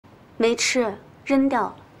没吃，扔掉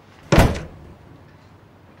了。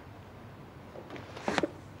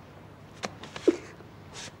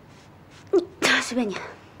你随便你。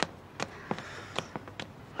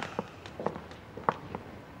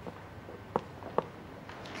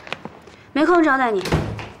没空招待你。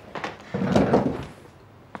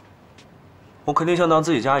我肯定像当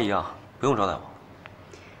自己家一样，不用招待我。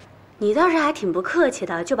你倒是还挺不客气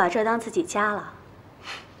的，就把这当自己家了。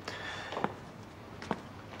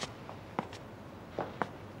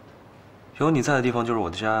有你在的地方就是我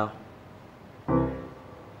的家呀。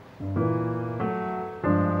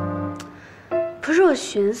不是我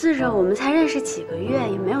寻思着，我们才认识几个月，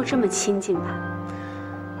也没有这么亲近吧？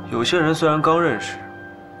有些人虽然刚认识，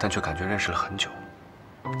但却感觉认识了很久。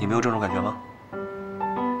你没有这种感觉吗？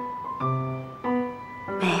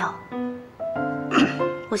没有。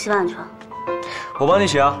我洗碗去了。我帮你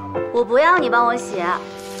洗啊。我不要你帮我洗。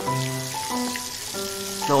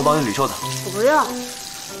那我帮你捋袖子。我不用。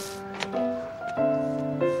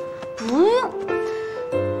不用。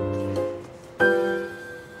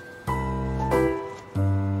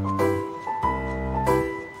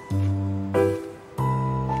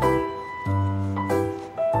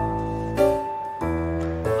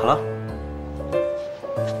好了。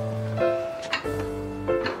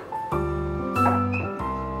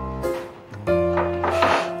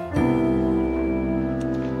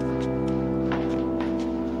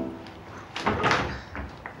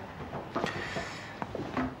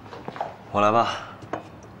我来吧。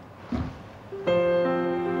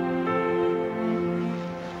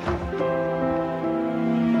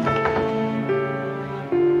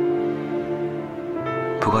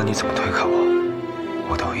不管你怎么推开我，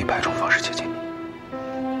我都有100种方式接近你。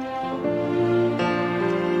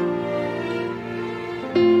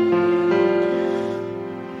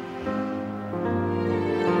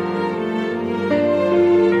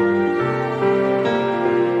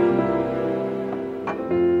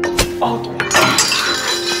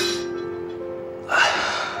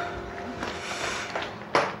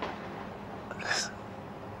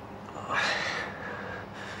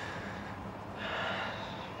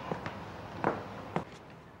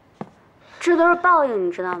这都是报应，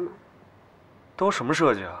你知道吗？都什么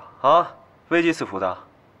设计啊？啊，危机四伏的，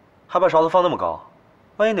还把勺子放那么高，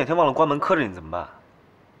万一哪天忘了关门磕着你怎么办？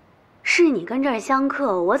是你跟这儿相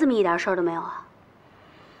克，我怎么一点事儿都没有啊？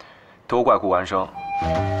都怪顾安生。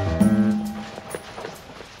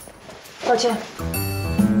抱歉，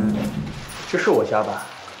这是我家吧？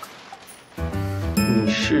你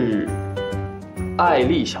是艾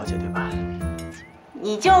丽小姐对吧？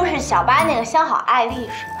你就是小八那个相好艾丽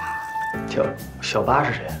是吧？小八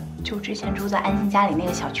是谁？就之前住在安心家里那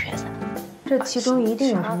个小瘸子。这其中一定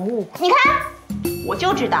有什么误会。你看，我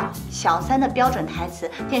就知道小三的标准台词，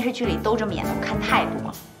电视剧里都这么演的，我看太多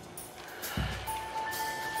了。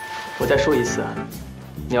我再说一次，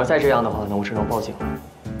你要再这样的话，那我只能报警了。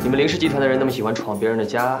你们凌氏集团的人那么喜欢闯别人的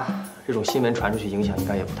家，这种新闻传出去，影响应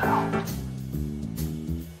该也不太好。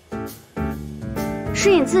是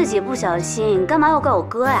你自己不小心，干嘛要怪我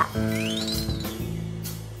哥呀？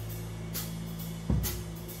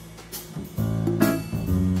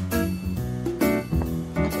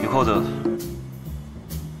你扣子，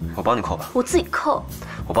我帮你扣吧。我自己扣。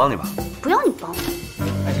我帮你吧。不要你帮我。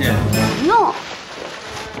安心。不用。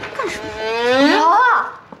干什么？好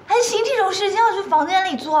啊，安心这种事情要去房间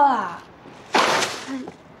里做了。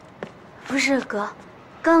不是哥，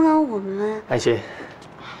刚刚我们……安心，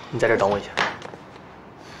你在这儿等我一下。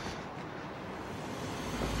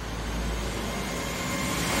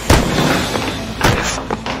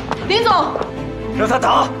林总，让他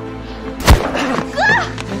打。哥，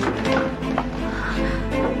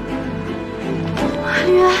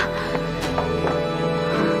林渊，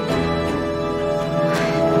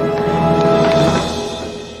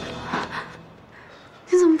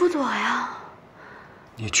你怎么不躲呀？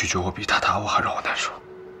你拒绝我比他打我还让我难受。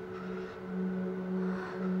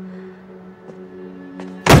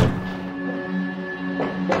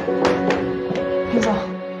林总，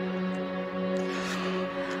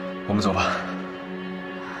我们走吧。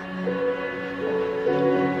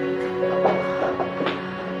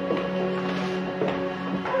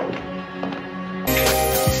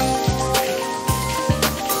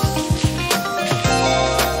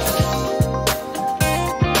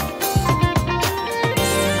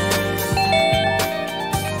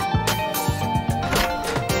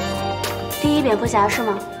第一蝙蝠侠是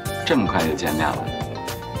吗？这么快就见面了？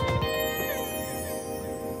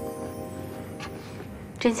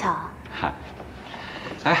真巧啊！嗨，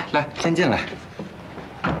哎，来，先进来。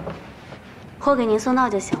货给您送到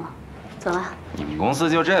就行了，走了。你们公司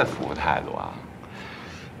就这服务态度啊？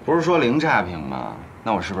不是说零差评吗？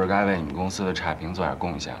那我是不是该为你们公司的差评做点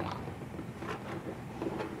贡献了？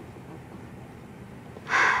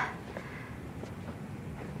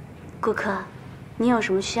顾客，你有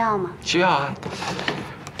什么需要吗？需要啊。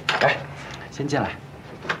来，先进来。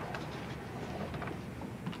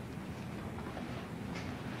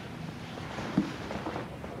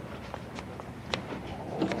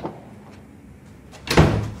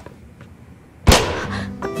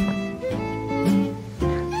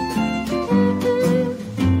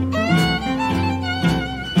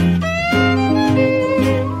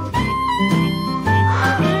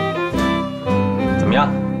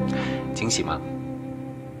惊喜吗？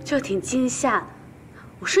就挺惊吓的。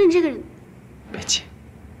我说你这个人，别急，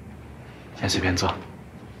先随便坐，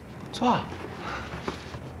坐。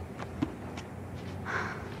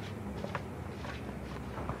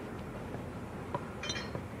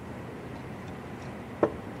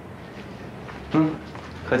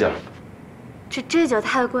喝酒。这酒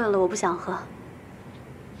太贵了，我不想喝。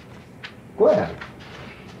贵？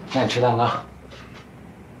那你吃蛋糕。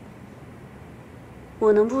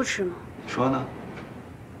我能不吃吗？说呢？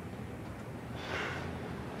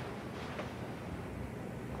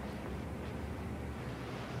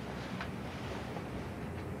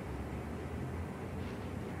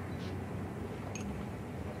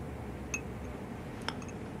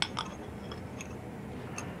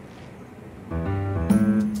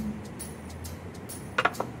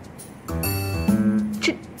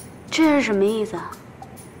这是什么意思啊？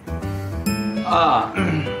啊，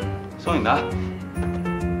送你的。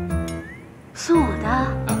送我的？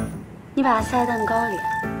你把它塞蛋糕里。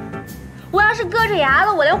我要是割着牙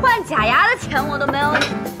了，我连换假牙的钱我都没有。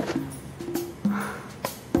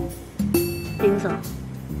林总，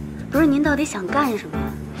不是您到底想干什么呀？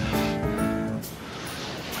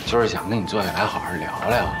我就是想跟你坐下来好好聊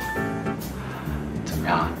聊。怎么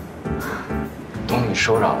样？东西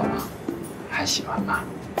收着了吗？还喜欢吗？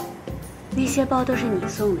那些包都是你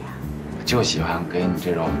送的呀？我就喜欢给你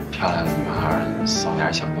这种漂亮的女孩送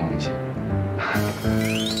点小东西。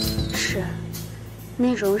是，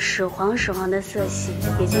那种屎黄屎黄的色系，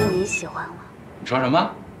也就你喜欢了。你说什么？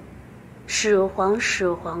屎黄屎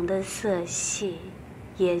黄的色系，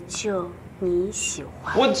也就你喜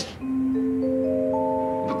欢。我。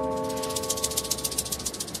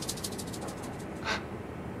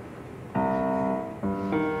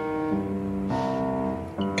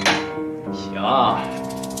行，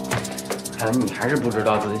看来你还是不知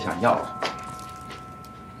道自己想要什么。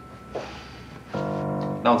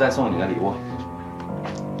那我再送你个礼物，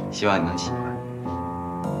希望你能喜欢。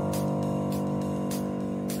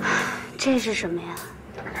这是什么呀？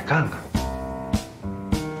打开看看。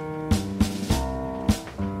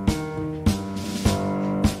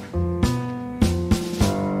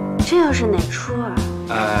这又是哪出啊？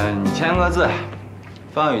你签个字，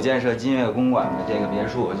方宇建设金悦公馆的这个别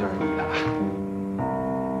墅就是你的。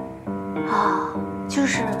哦，就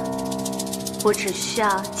是，我只需要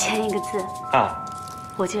签一个字啊。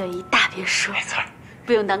我就有一大别墅，没错，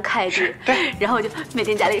不用当会计，对，然后我就每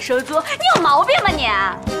天家里收租。你有毛病吧你？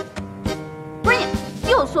不是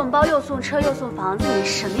你又送包又送车又送房子，你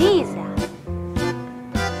什么意思呀？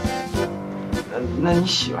那你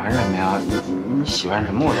喜欢什么呀？你喜欢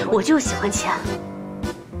什么我就喜欢钱。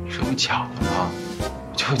这不巧了吗？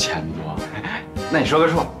我就钱多。那你说个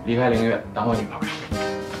数，离开凌月当我女朋友。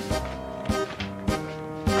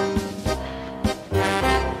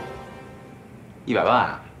100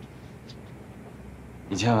万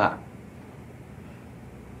？1000万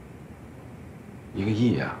？1个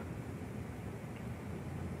亿呀？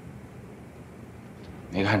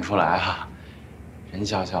没看出来啊，人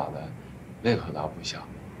小小的，胃口倒不小。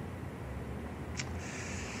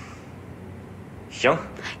行，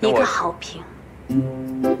一个好评。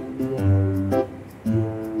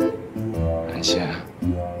安心，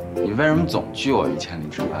你为什么总拒我于千里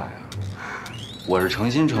之外啊？我是诚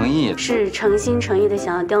心诚意的，是诚心诚意的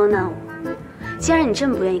想要刁难我。既然你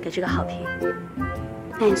真不愿意给这个好评，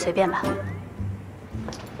那你随便吧。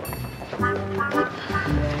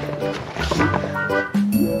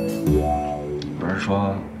不是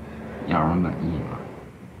说你让我满意吗？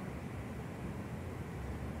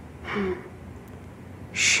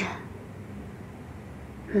是。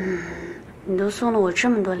你都送了我这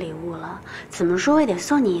么多礼物了，怎么说我也得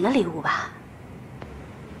送你一个礼物吧？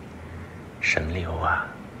什么礼物啊？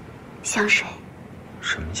香水。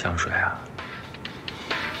什么香水啊？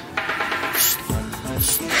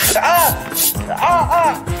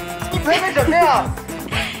你赔的什么呀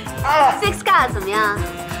？Six God 怎么样？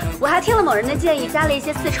我还听了某人的建议，加了一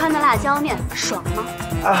些四川的辣椒面，爽吗？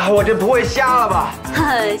我这不会瞎了吧？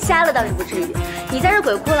瞎了倒是不至于，你在这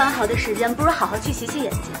鬼哭狼嚎的时间，不如好好去洗洗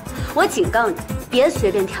眼睛。我警告你，别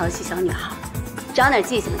随便调戏小女孩，长点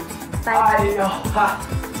记性吧你。拜拜。哎呦哈！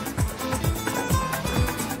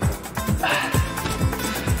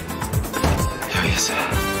有意思。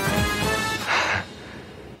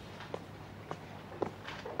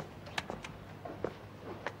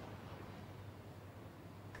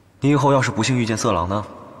你以后要是不幸遇见色狼呢，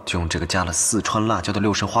就用这个加了4川辣椒的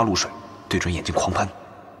6升花露水，对准眼睛狂喷。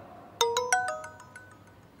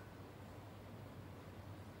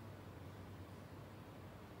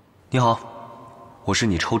你好，我是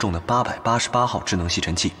你抽中的888号智能吸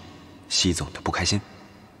尘器，吸走你的不开心，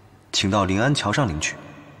请到临安桥上领取。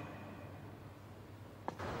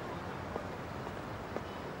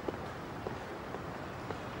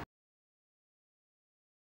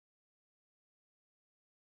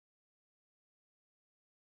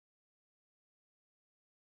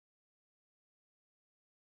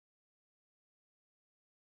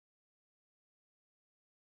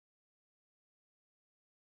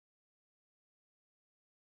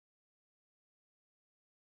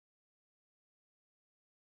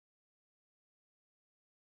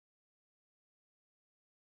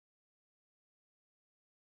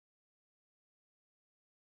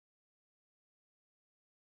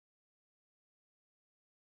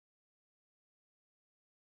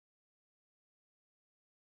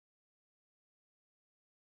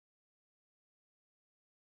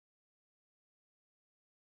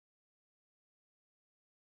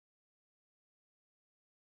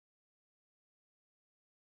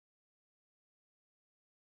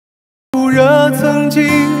热曾经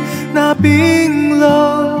那冰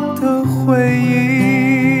冷的回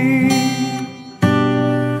忆，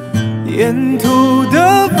沿途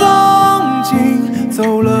的风景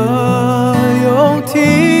走了又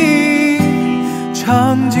停，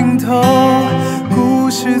长镜头，故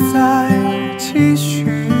事在继续。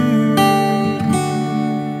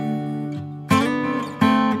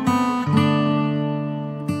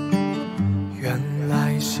原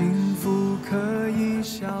来幸福可以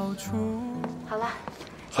消除。好了，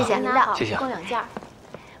谢谢领导，谢谢。共2件，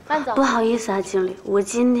慢走。不好意思啊，经理，我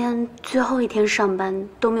今天最后一天上班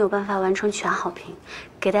都没有办法完成全好评，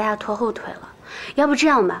给大家拖后腿了。要不这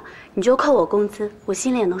样吧，你就扣我工资，我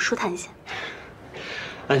心里也能舒坦些。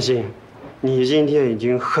安心，你今天已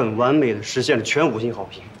经很完美的实现了全5星好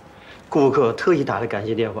评，顾客特意打了感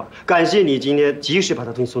谢电话，感谢你今天及时把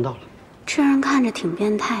他东西送到了。这人看着挺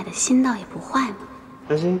变态的，心倒也不坏嘛。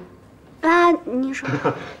安心，啊，你说。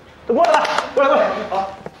过来吧，过来，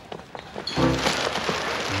好。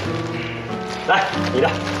来，你的，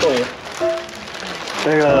送你。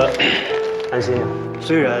那个，安心，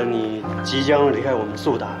虽然你即将离开我们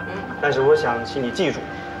速达，但是我想请你记住，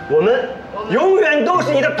我们永远都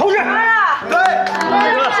是你的同事。对，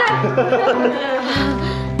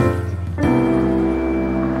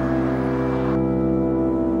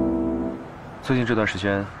最近这段时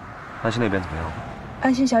间，安心那边怎么样？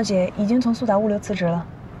安心小姐已经从速达物流辞职了。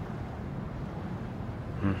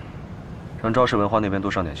让招式文化那边多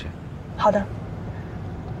上点心。好的。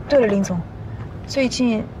对了，林总，最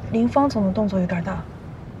近林芳总的动作有点大。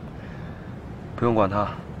不用管他，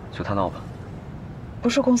就他闹吧。不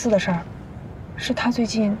是公司的事儿，是他最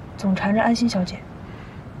近总缠着安心小姐。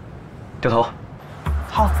掉头。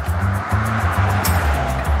好。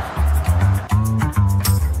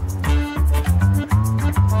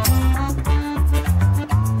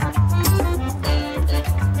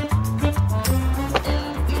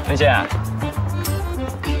文心，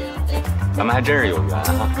咱们还真是有缘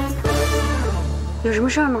哈。有什么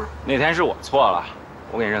事儿吗？那天是我错了，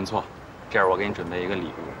我给你认错。这样我给你准备一个礼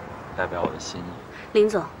物，代表我的心意。林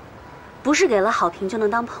总，不是给了好评就能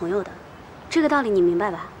当朋友的，这个道理你明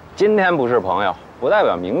白吧？今天不是朋友，不代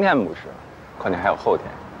表明天不是，况且还有后天，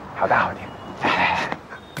还有大后天。来，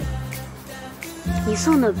你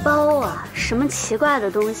送的包啊，什么奇怪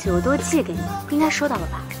的东西我都寄给你，应该收到了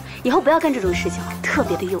吧？以后不要干这种事情了，特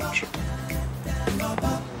别的幼稚。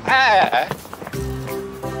哎，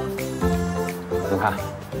你看，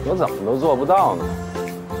我怎么都做不到呢？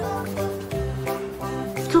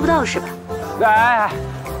做不到是吧？哎，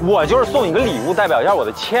我就是送你个礼物，代表一下我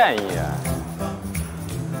的歉意。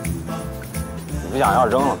你不想要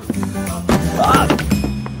扔了。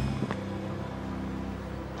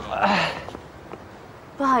哎，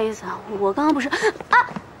不好意思啊，我刚刚不是啊，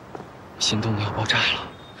心动的要爆炸了。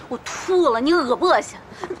我吐了，你恶不恶心？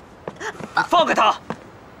你放开他！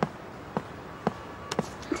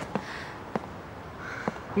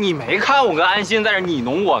你没看我跟安心在这你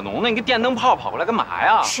侬我侬的，你个电灯泡跑过来干嘛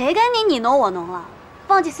呀？谁跟你侬我侬了？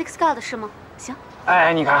忘记 Six God 是吗？行。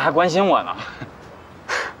哎，你看还关心我呢。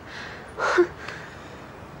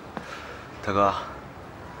大哥，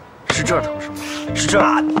是这儿疼是吗？是这儿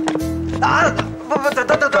啊！不，等，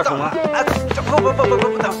这儿疼吗？不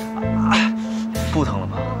疼，不疼了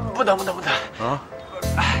吗？不疼啊？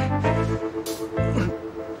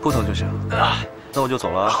不疼就行啊，那我就走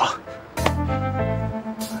了啊。好。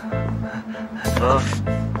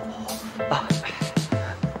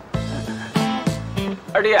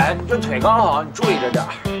二弟，你这腿刚好，你注意着点。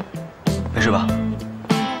没事吧？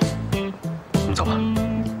我们走吧。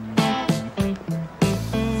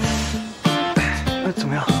怎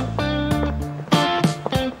么样？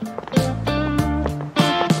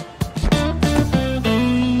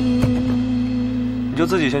你就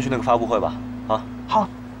自己先去那个发布会吧，啊？好。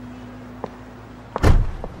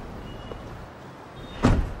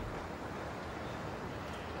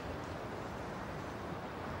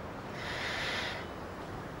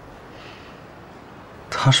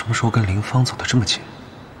他什么时候跟林芳走得这么近？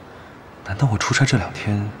难道我出差这2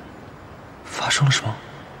天发生了什么？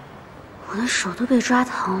我的手都被抓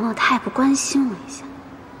疼了，他也不关心我一下。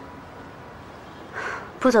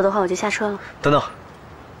不走的话，我就下车了。等等。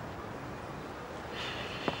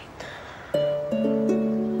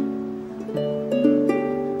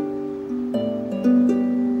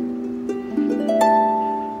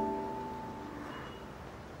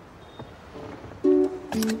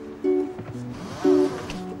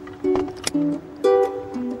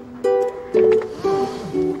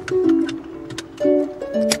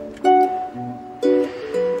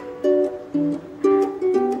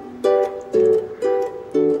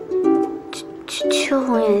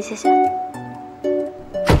谢谢。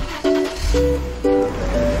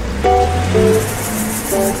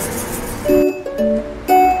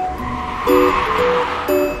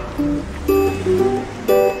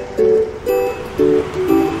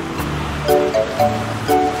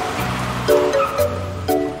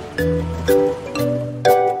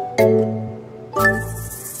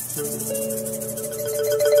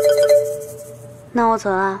那我走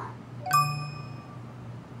了。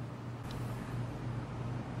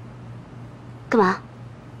干嘛？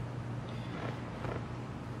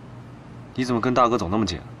你怎么跟大哥走那么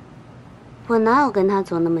近？我哪有跟他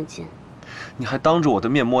走那么近？你还当着我的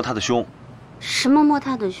面摸他的胸。什么摸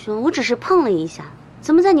他的胸？我只是碰了一下，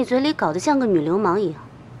怎么在你嘴里搞得像个女流氓一样？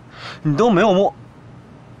你都没有摸。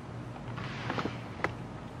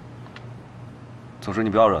总之你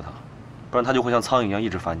不要惹他，不然他就会像苍蝇一样一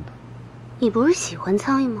直烦你的。你不是喜欢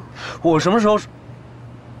苍蝇吗？我什么时候是？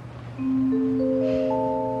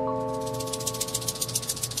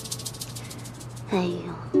哎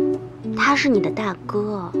呦，他是你的大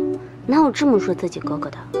哥，哪有这么说自己哥哥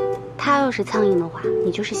的？他要是苍蝇的话，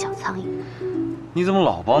你就是小苍蝇。你怎么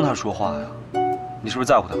老帮他说话呀？你是不是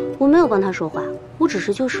在乎他？我没有帮他说话，我只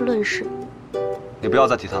是就事论事。你不要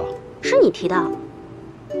再提他了。是你提的。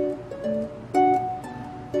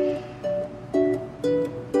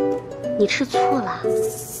你吃醋了？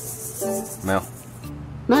没有。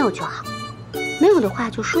没有就好，没有的话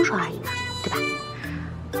就说说而已嘛，对吧？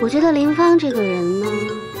我觉得林芳这个人呢，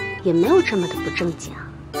也没有这么的不正经啊，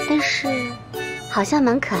但是好像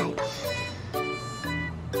蛮可爱的。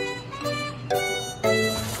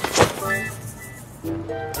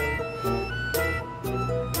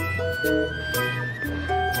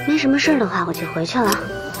没什么事的话，我就回去了。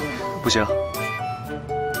不行，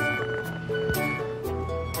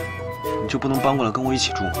你就不能搬过来跟我一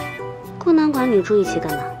起住吗？顾南管你住一起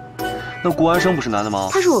干嘛？那顾安生不是男的吗？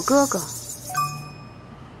他是我哥哥。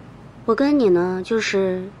我跟你呢，就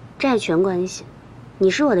是债权关系，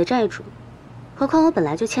你是我的债主，何况我本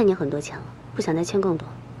来就欠你很多钱了，不想再欠更多。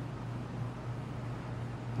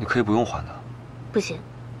你可以不用还的。不行，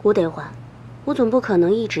我得还，我总不可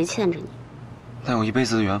能一直欠着你。那有一辈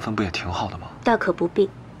子的缘分不也挺好的吗？大可不必。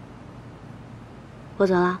我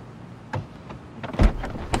走了。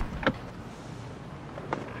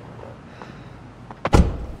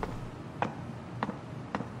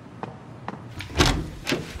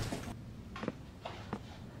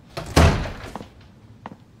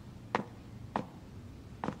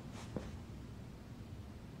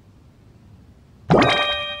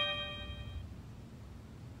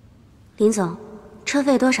林总，车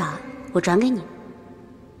费多少啊？我转给你。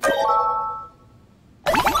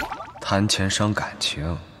谈钱伤感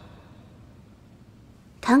情，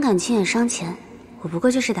谈感情也伤钱，我不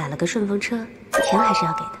过就是打了个顺风车，钱还是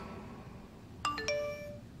要给的。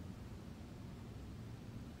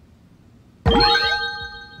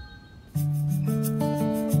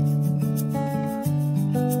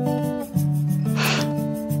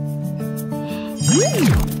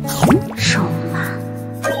手麻。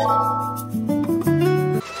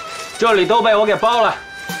这里都被我给包了。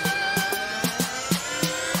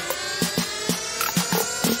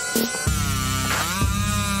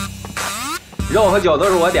肉和酒都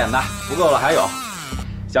是我点的，不够了还有。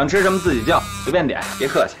想吃什么自己叫，随便点，别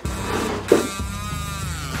客气。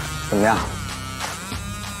怎么样？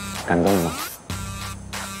感动吗？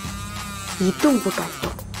一动不敢动。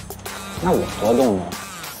那我多动呢？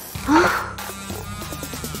啊！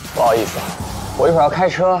不好意思啊，我一会儿要开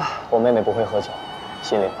车，我妹妹不会喝酒，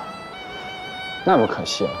心里话。那不可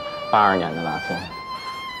惜了，82年的拉菲。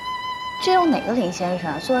这有哪个林先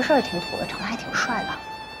生做的事儿挺土的，长得还挺帅的？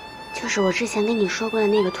就是我之前跟你说过的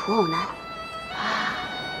那个土偶男。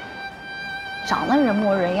长得人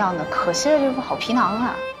模人样的，可惜了这副好皮囊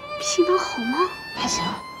啊！皮囊好吗？还行。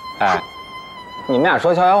哎，你们俩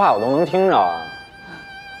说悄悄话我都能听着啊。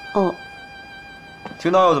哦，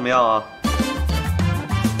听到又怎么样啊？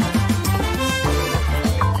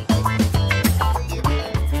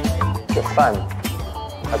这饭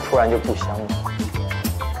它突然就不香了。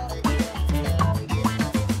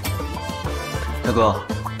大哥，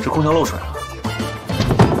这空调漏水了。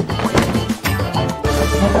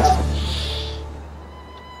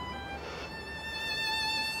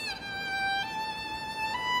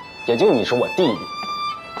也就你是我弟弟，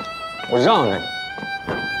我让着你。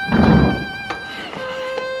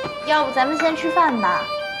要不咱们先吃饭吧？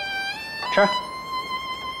吃。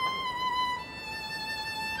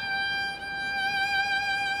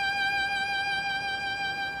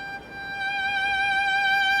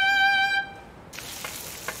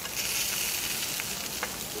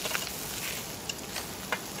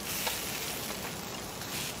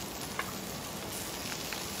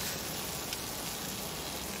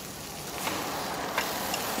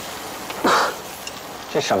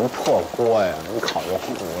这什么破锅呀！你烤就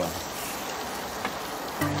糊了。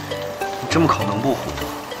你这么烤能不糊吗？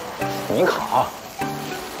你烤。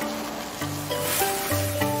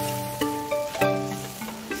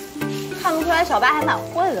看不出来小八还蛮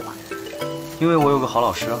会的嘛。因为我有个好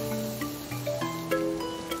老师啊。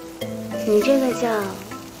你这个叫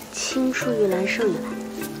青出于蓝胜于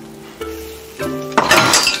蓝。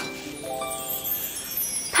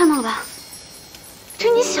看到了吧？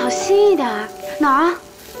这你小心一点儿。哪儿啊？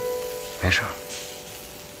没事。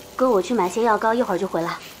哥，我去买些药膏，一会儿就回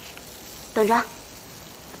来，等着。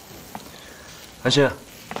安心，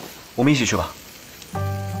我们一起去吧。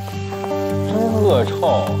真恶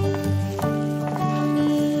臭。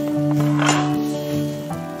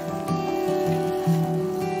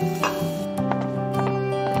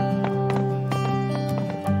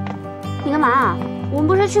你干嘛啊？我们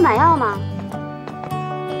不是去买药吗？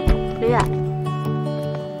林月，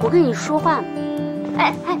我跟你说话呢。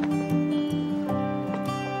哎哎，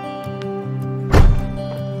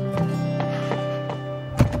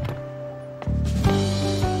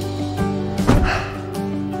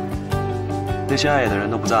那些爱你的人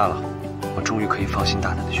都不在了，我终于可以放心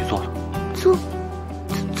大胆的去做了。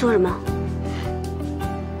做什么？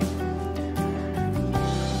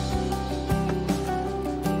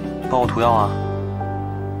帮我涂药啊！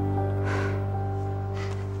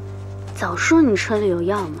早说你车里有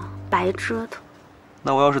药嘛，白折腾。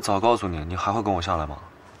那我要是早告诉你，你还会跟我下来吗？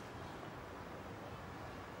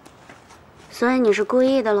所以你是故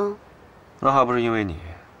意的喽？那还不是因为你，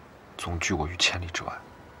总拒我于千里之外。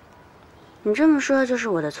你这么说就是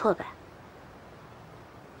我的错呗？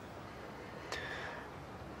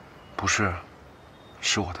不是，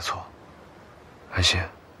是我的错。安心，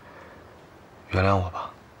原谅我吧。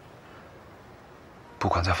不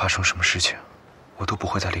管再发生什么事情，我都不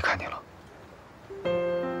会再离开你了。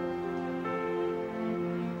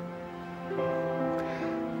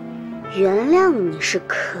原谅你是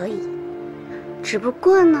可以，只不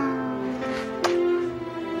过呢，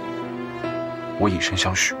我以身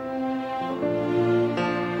相许。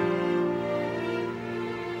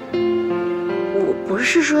我不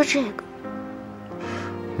是说这个。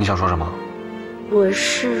你想说什么？我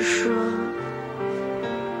是说，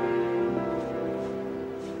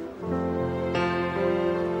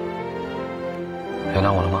原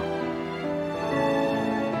谅我了吗？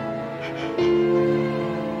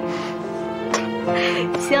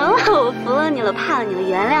行了，我服了你了，怕了你了，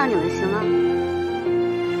原谅你了，行吗？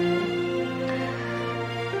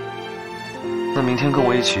那明天跟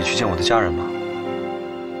我一起去见我的家人吧。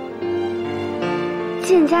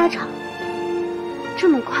见家长？这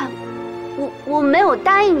么快？我没有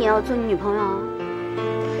答应你要做你女朋友啊。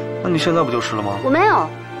那你现在不就是了吗？我没有，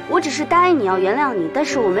我只是答应你要原谅你，但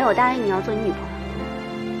是我没有答应你要做你女朋友。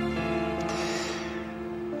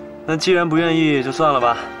那既然不愿意，就算了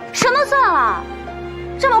吧。什么算了？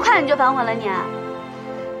这么快你就反悔了你？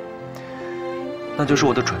那就是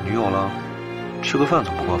我的准女友了，吃个饭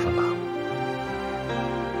总不过分吧？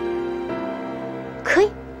可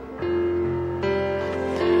以。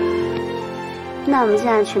那我们现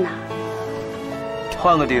在去哪儿？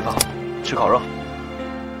换个地方，吃烤肉。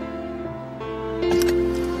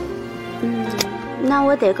那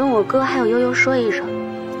我得跟我哥还有悠悠说一声。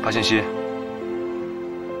发信息。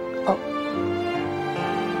哦。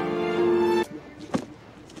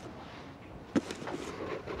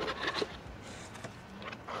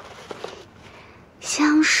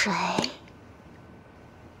香水。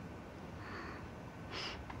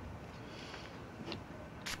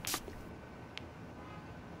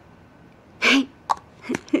嘿。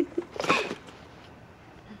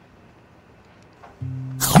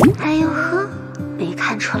哎呦呵，没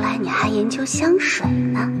看出来你还研究香水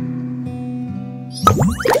呢。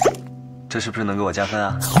这是不是能给我加分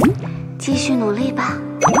啊？继续努力吧。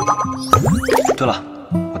对了，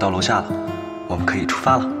我到楼下了，我们可以出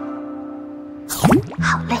发了。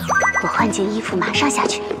好嘞，我换件衣服马上下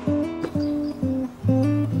去。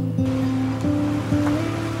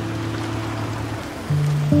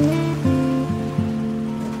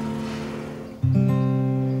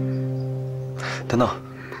等等，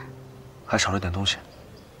还少了点东西。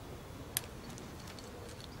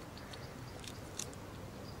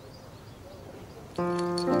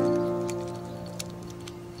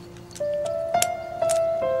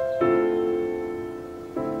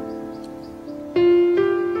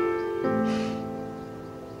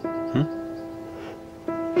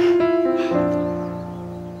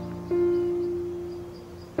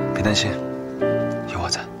别担心，有我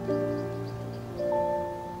在。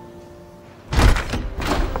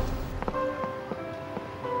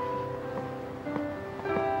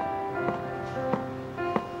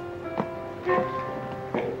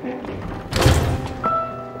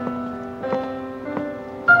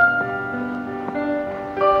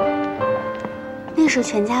那是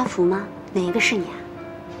全家福吗？哪一个是你啊？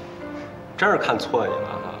真是看错你了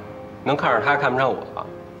啊！能看上他，看不上我。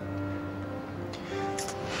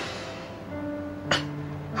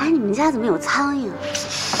哎，你们家怎么有苍蝇啊？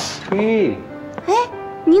嘿，哎，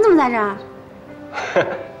你怎么在这儿？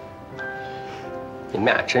你们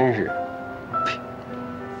俩真是。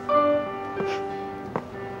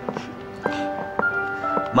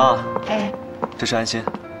妈。哎。这是安心。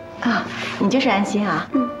啊，你就是安心啊？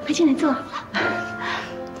快进来坐。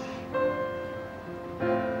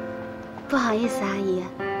不好意思，阿姨，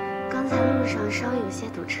刚才路上稍微有些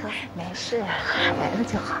堵车。没事，来了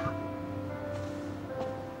就好。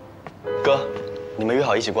哥，你们约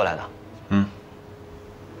好一起过来的。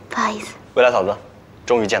不好意思。未来嫂子，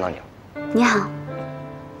终于见到你了。你好。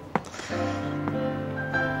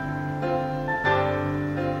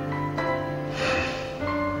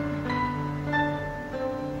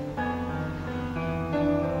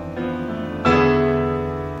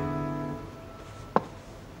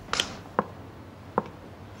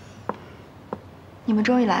你们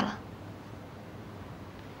终于来了。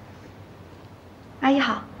阿姨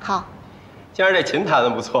好。好。今儿这琴弹得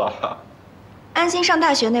不错啊。安心上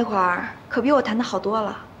大学那会儿，可比我弹的好多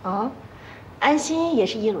了。哦，安心也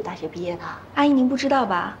是耶鲁大学毕业的。阿姨您不知道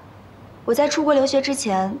吧？我在出国留学之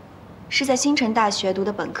前，是在星辰大学读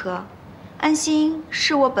的本科。安心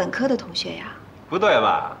是我本科的同学呀。不对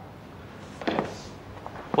吧？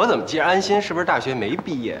我怎么记着安心是不是大学没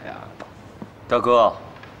毕业呀？大哥。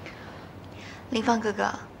林芳哥哥，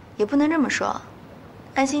也不能这么说。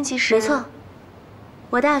安心其实……没错，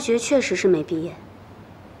我大学确实是没毕业。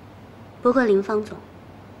不过林芳总，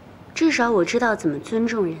至少我知道怎么尊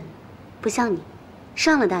重人，不像你，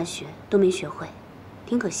上了大学都没学会，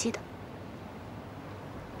挺可惜的。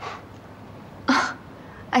啊，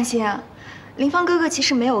安心啊，林芳哥哥其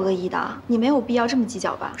实没有恶意的，你没有必要这么计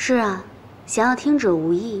较吧？是啊，想要听者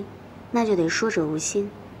无意，那就得说者无心，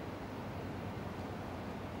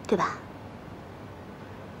对吧？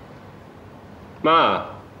妈，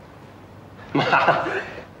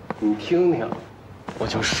你听听，我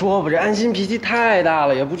就说吧，这安心脾气太大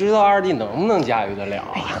了，也不知道二弟能不能驾驭得了。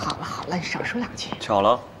哎呀，好了好了，你少说两句。巧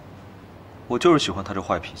了，我就是喜欢他这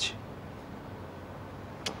坏脾气。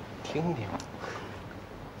听听。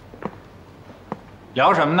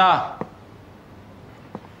聊什么呢？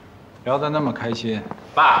聊得那么开心。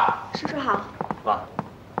爸。叔叔好。爸。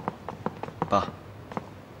爸。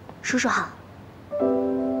叔叔好。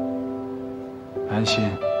安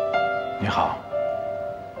心，你好，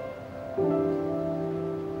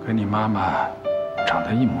跟你妈妈长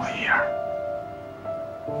得一模一样。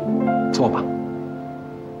坐吧。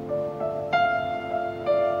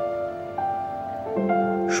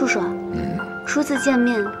叔叔，初次见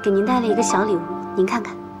面给您带了一个小礼物，您看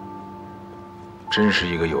看。真是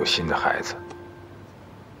一个有心的孩子。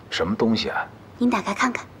什么东西啊？您打开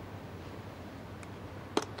看看。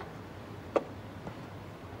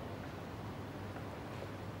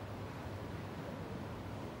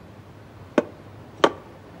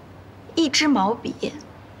支毛笔，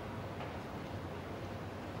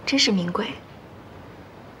真是名贵。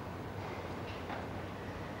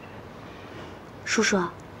叔叔，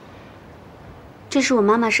这是我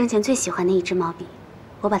妈妈生前最喜欢的一支毛笔，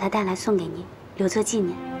我把它带来送给您，留作纪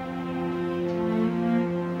念。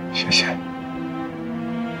谢谢。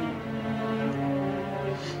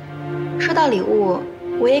说到礼物，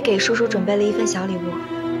我也给叔叔准备了一份小礼物。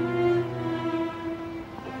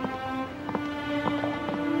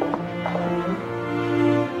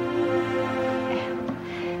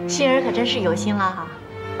杏儿可真是有心了哈。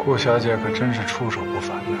顾小姐可真是出手不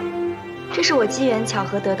凡呢。这是我机缘巧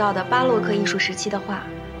合得到的巴洛克艺术时期的画，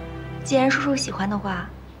既然叔叔喜欢的话，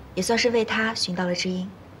也算是为他寻到了知音。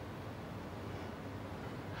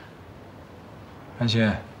安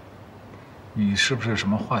心，你是不是有什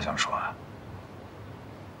么话想说啊？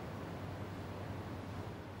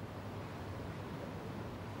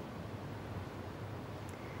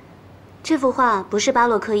这幅画不是巴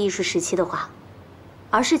洛克艺术时期的画，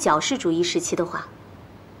而是矫饰主义时期的画。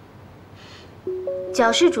矫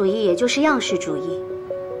饰主义也就是样式主义，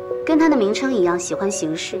跟它的名称一样，喜欢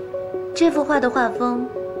形式。这幅画的画风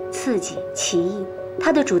刺激奇异，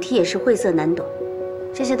它的主题也是晦涩难懂，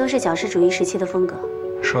这些都是矫饰主义时期的风格。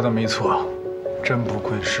说的没错，真不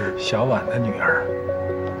愧是小婉的女儿。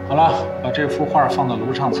好了，把这幅画放到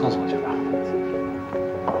楼上厕所去吧。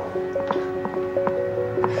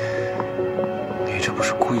你这不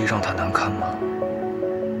是故意让她难看吗？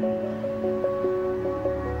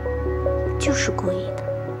就是故意的。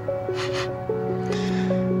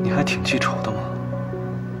你还挺记仇的嘛。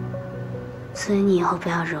所以你以后不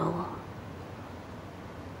要惹我。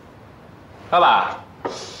爸爸，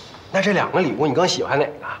那这2个礼物你更喜欢哪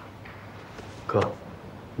个？哥，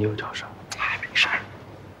你又找上。哎，没事儿。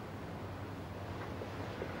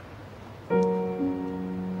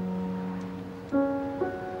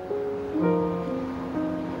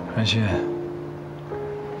安心，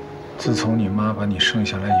自从你妈把你生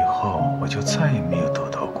下来以后，我就再也没有得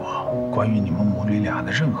到过关于你们母女俩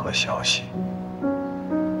的任何消息。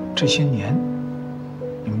这些年，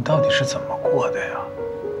你们到底是怎么过的呀？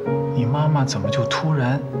你妈妈怎么就突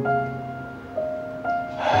然……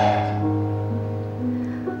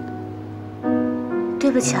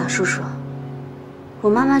对不起啊，叔叔。我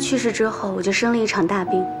妈妈去世之后，我就生了一场大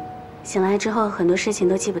病，醒来之后很多事情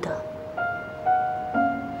都记不得。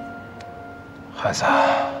孩子，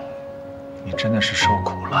你真的是受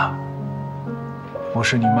苦了。我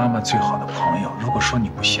是你妈妈最好的朋友，如果说你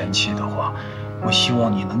不嫌弃的话，我希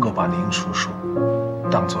望你能够把林叔叔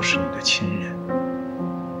当作是你的亲人。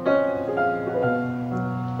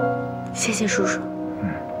谢谢叔叔。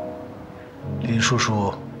林叔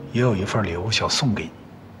叔也有一份礼物想送给你。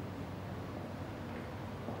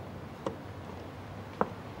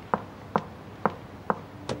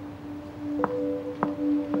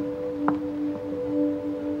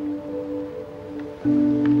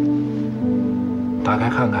打开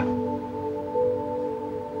看看。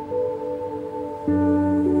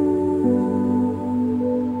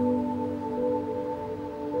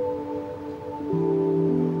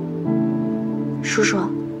叔叔，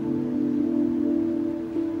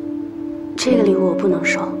这个礼物我不能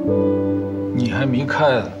收。你还没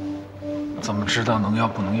看，怎么知道能要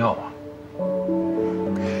不能要啊？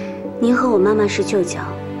您和我妈妈是旧交，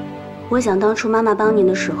我想当初妈妈帮您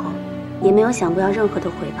的时候，也没有想过要任何的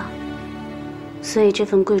回报，所以这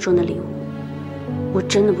份贵重的礼物，我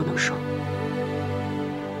真的不能收。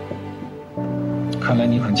看来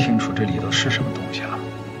你很清楚这里头是什么东西了。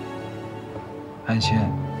安心，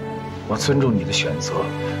我尊重你的选择。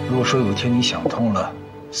如果说有一天你想通了，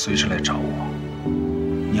随时来找我。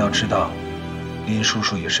你要知道，林叔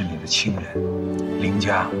叔也是你的亲人，林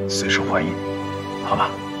家随时欢迎，好吧？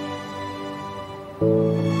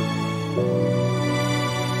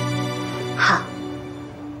好。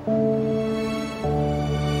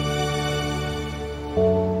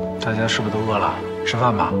大家是不是都饿了？吃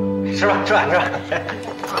饭吧。吃吧，吃吧，吃吧。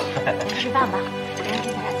吃饭吧，给人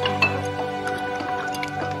准备点菜。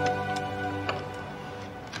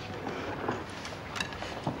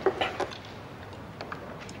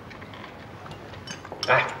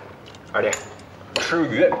哎，二弟，吃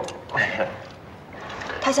鱼。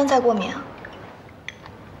他香菜过敏啊？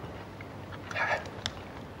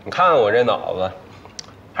你看我这脑子，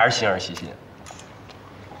还是心儿细心。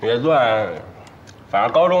也算，反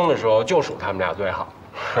正高中的时候就属他们俩最好，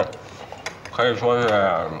可以说是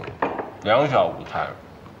两小无猜，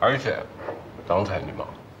而且郎才女貌。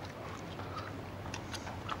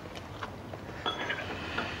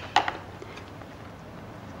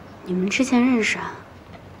你们之前认识啊？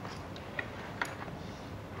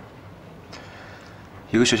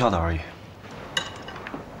一个学校的而已。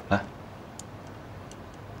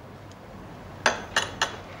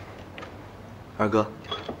二哥，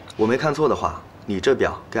我没看错的话，你这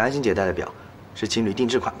表跟安心姐戴的表是情侣定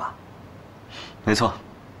制款吧？没错。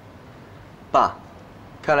爸，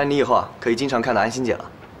看来你以后啊可以经常看到安心姐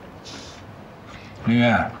了。凌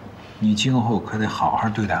越，你今后可得好好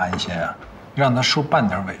对待安心啊，让她受半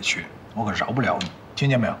点委屈，我可饶不了你，听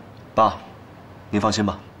见没有？爸，您放心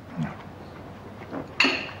吧。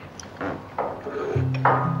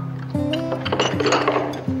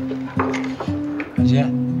安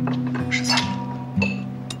心，吃菜。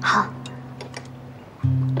好。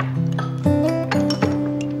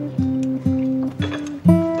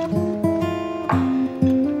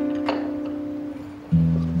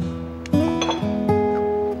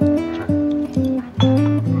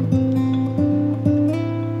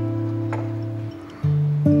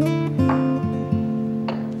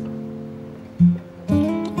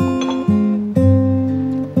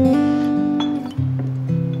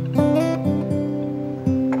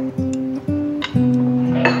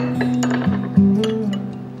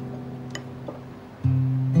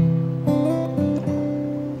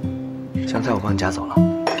香菜我帮你夹走了。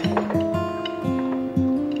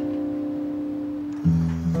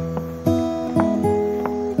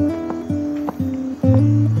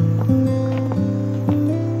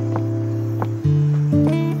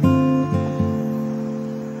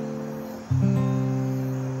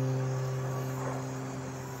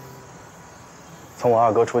从我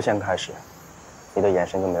二哥出现开始，你的眼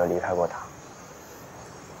神就没有离开过他。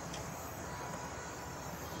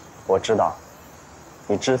我知道。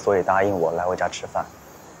你之所以答应我来我家吃饭，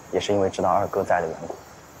也是因为知道二哥在的缘故。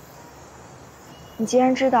你既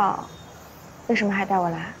然知道，为什么还带我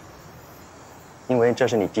来？因为这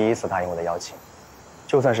是你第一次答应我的邀请，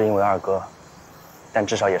就算是因为二哥，但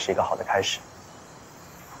至少也是一个好的开始。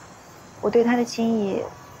我对他的心意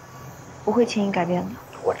不会轻易改变的。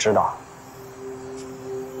我知道，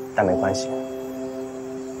但没关系。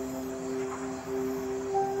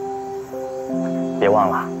别忘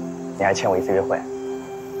了，你还欠我一次约会。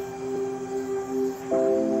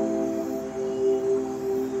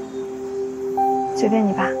随便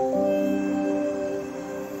你吧。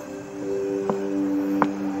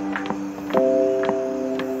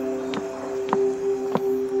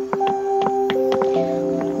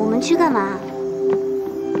我们去干嘛？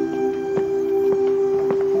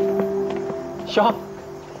哟，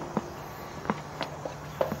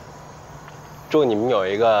祝你们有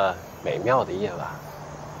一个美妙的夜晚，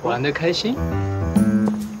玩得开心。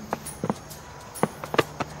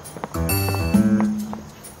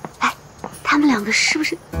他们两个是不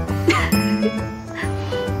是？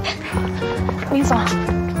林总，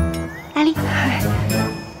艾丽，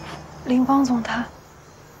林芳总他。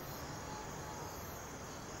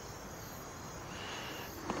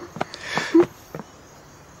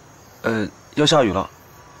要下雨了，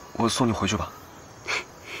我送你回去吧。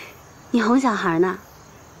你哄小孩呢？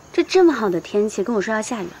这么好的天气，跟我说要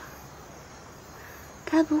下雨了，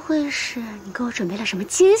该不会是你给我准备了什么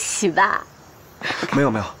惊喜吧？没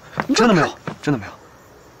有没有，真的没有，真的没有，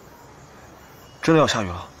真的要下雨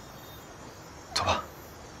了。走吧。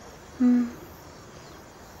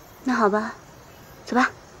那好吧，走吧。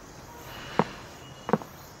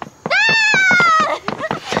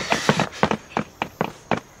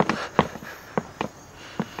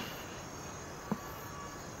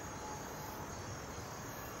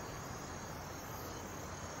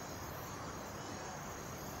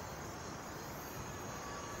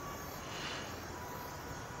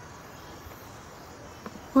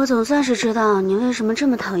我总算是知道你为什么这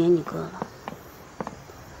么讨厌你哥了。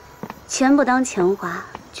钱不当钱花，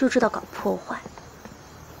就知道搞破坏。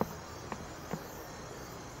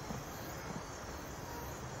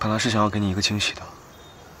本来是想要给你一个惊喜的。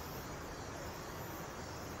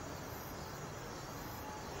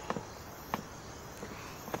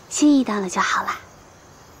心意到了就好了。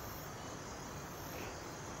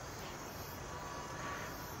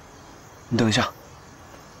你等一下。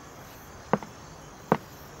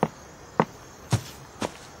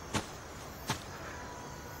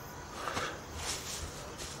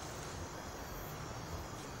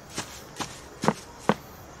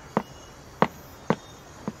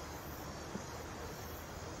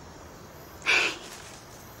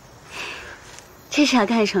这是要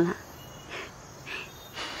干什么？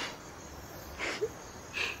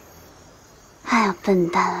哎呀，笨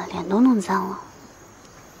蛋啊，脸都弄脏了。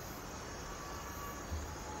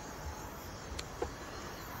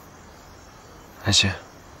安心，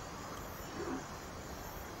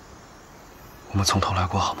我们从头来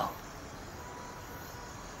过好吗？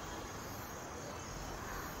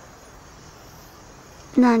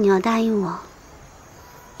那你要答应我，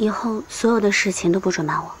以后所有的事情都不准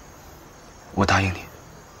瞒我。我答应你。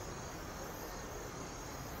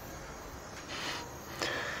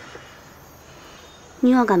你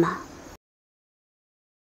又要干嘛？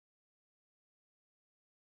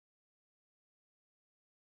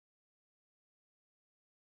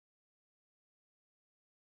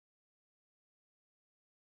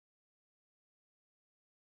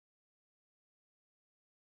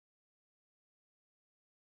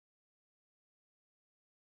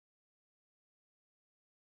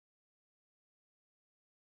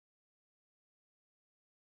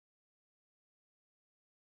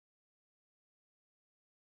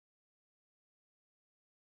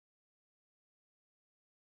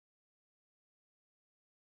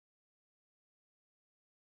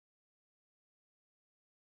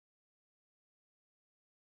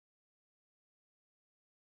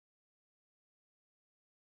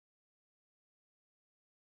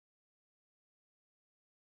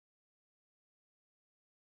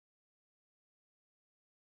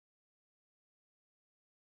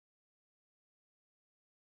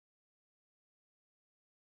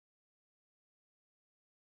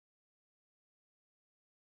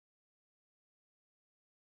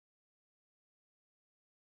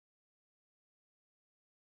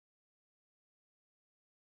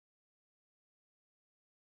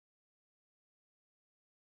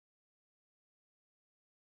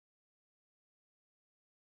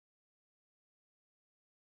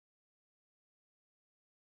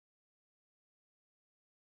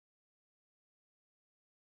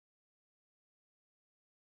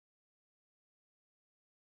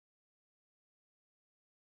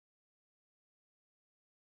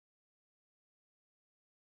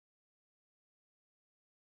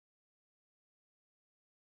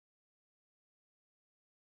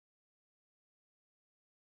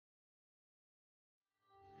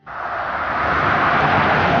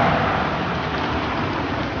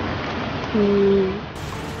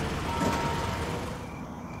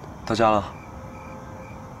到家了。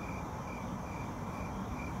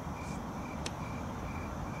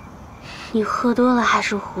你喝多了还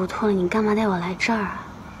是糊涂了？你干嘛带我来这儿啊？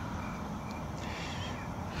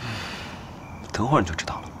等会儿你就知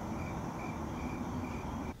道了。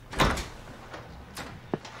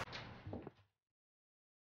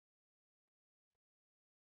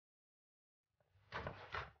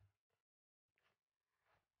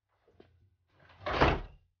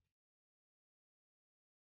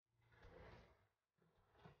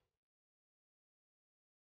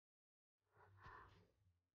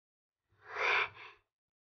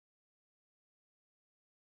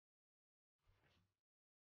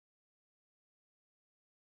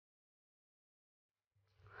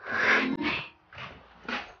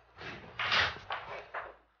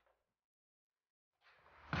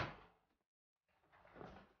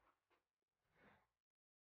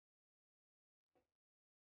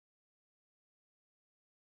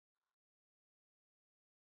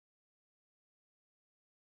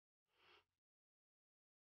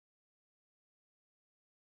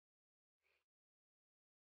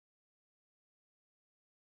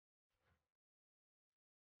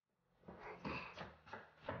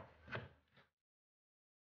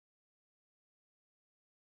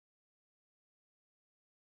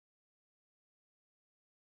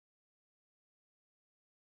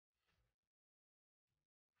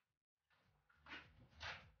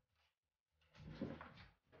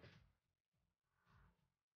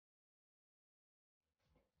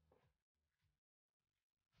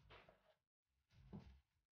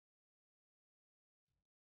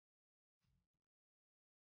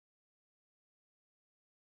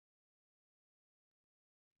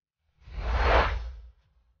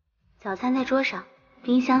早餐在桌上，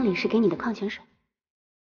冰箱里是给你的矿泉水。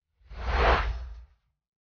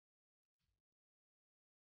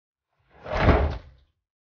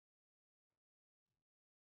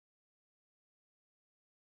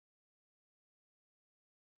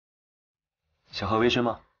想喝微醺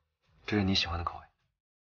吗？这是你喜欢的口味。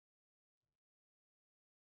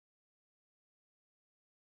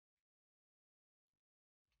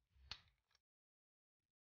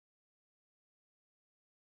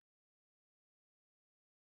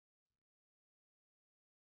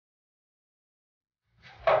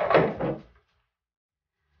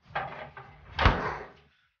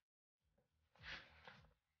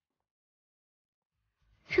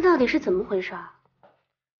这到底是怎么回事啊？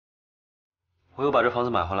我又把这房子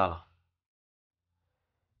买回来了。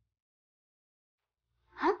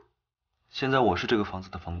啊？现在我是这个房子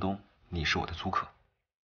的房东，你是我的租客。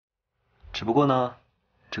只不过呢，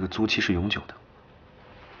这个租期是永久的。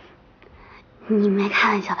你没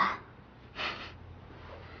开玩笑吧？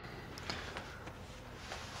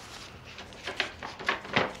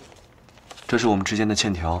这是我们之间的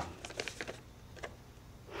欠条，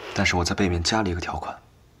但是我在背面加了一个条款。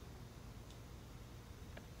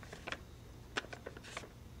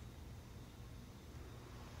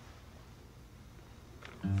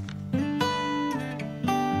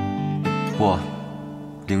我，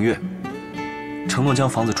凌越，承诺将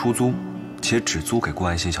房子出租，且只租给顾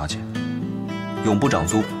安心小姐，永不涨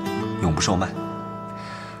租，永不售卖。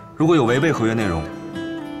如果有违背合约内容，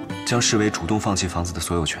将视为主动放弃房子的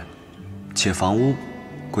所有权，且房屋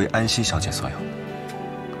归安心小姐所有。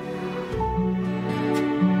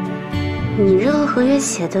你这个合约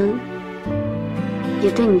写的也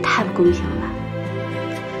对你太不公平了吧？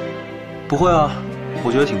不会啊，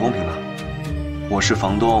我觉得挺公平的。我是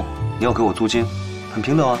房东，你要给我租金，很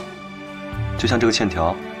平等啊。就像这个欠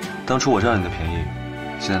条，当初我占了你的便宜，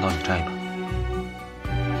现在到你占一把。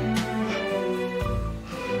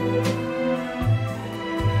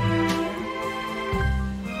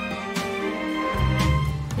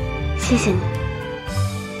谢谢你。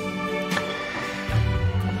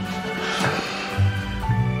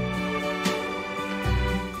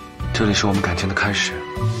这里是我们感情的开始，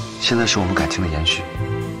现在是我们感情的延续。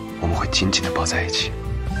我们会紧紧地抱在一起，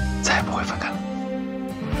再也不会分开了。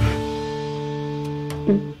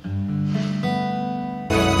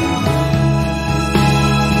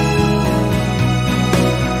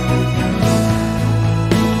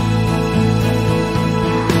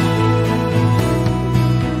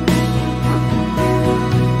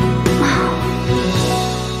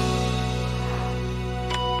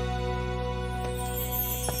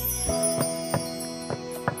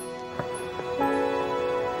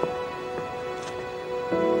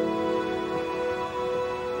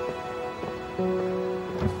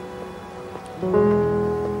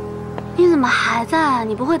你怎么还在啊？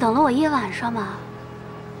你不会等了我一晚上吧？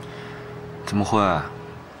怎么会？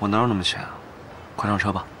我哪有那么闲啊？快上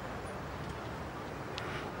车吧。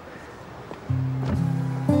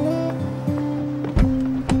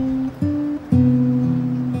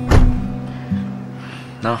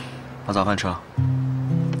那，把早饭吃了。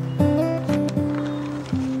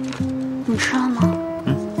你吃了吗？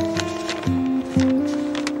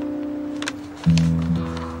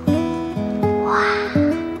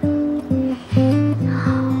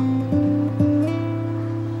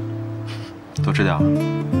多吃点儿。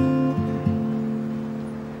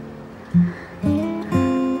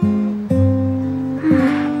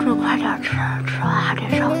这快点吃，吃完还得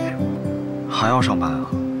上去。还要上班啊？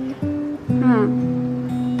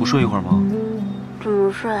不睡一会儿吗？怎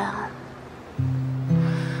么睡啊？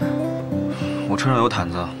我车上有毯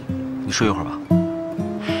子，你睡一会儿吧。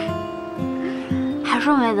还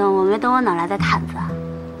说没等我，没等我哪来的毯子啊？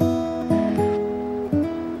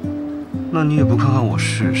那你也不看看我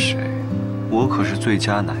是谁？我可是最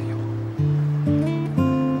佳男友。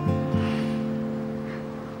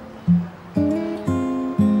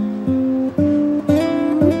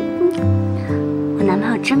我男朋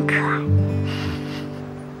友真可爱。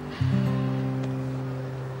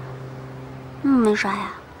没刷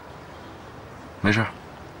牙？没事，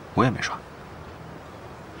我也没刷。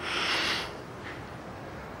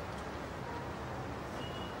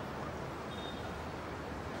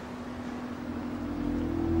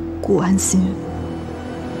顾安心，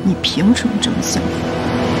你凭什么这么幸福？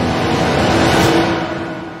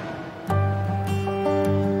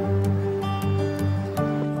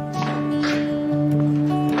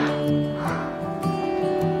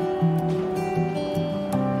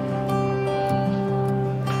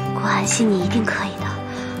顾安心，你一定可以的，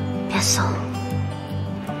别怂。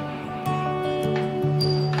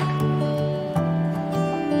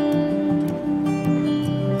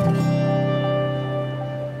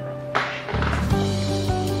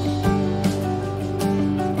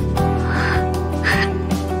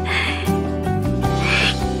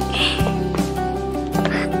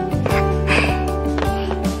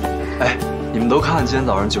都看今天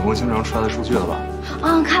早上9宫星城出来的数据了吧？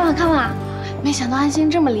看了看了，没想到安心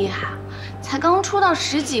这么厉害，才刚出道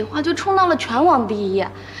10几话就冲到了全网第1，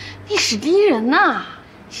历史第1人呐！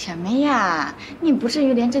什么呀？你不至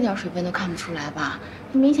于连这点水分都看不出来吧？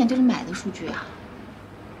这明显就是买的数据啊！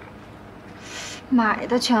买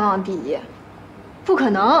的全网第1，不可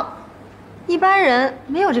能，一般人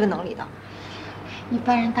没有这个能力的。一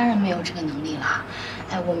般人当然没有这个能力啦。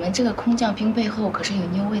哎，我们这个空降兵背后可是有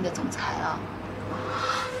妞位的总裁啊！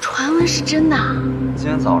传闻是真的。今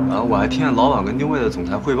天早上我还听见老板跟妞位的总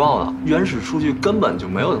裁汇报呢，原始数据根本就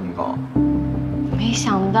没有那么高。没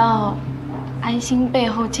想到，安心背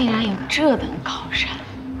后竟然有这等靠山。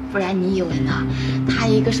不然你以为呢？他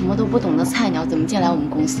一个什么都不懂的菜鸟，怎么进来我们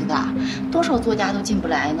公司的？多少作家都进不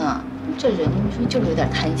来呢。这人你说就是有点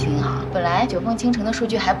贪心啊！本来九凤倾城的数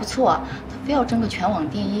据还不错，他非要争个全网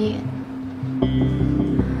第一。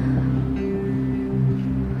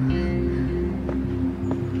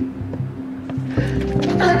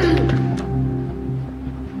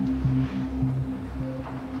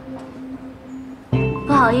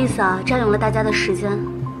不好意思啊，占用了大家的时间。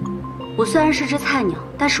我虽然是只菜鸟，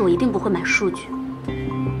但是我一定不会买数据。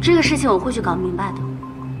这个事情我会去搞明白的。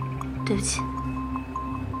对不起。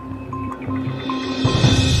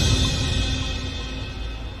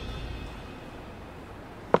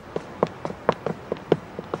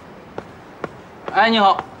哎，你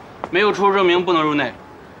好，没有出入证明不能入内。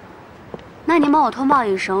那您帮我通报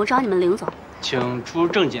一声，我找你们凌总。请出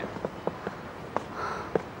证件。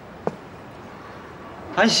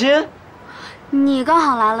安心，你刚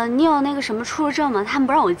好来了，你有那个什么出入证吗？他们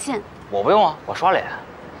不让我进。我不用啊，我刷脸。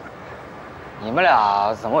你们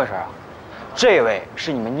俩怎么回事啊？这位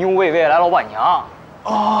是你们New Way未来老板娘。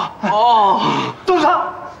董事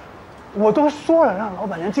长，我都说了让老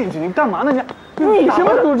板娘进去，你干嘛呢？你什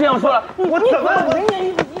么时候这样说了？我怎么了？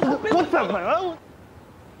我怎么了？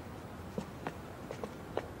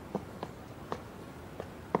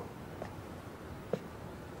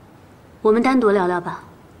我们单独聊聊吧。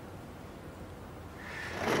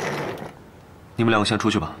你们两个先出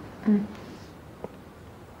去吧。嗯。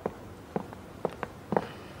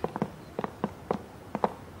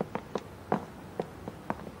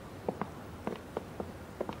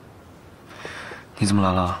你怎么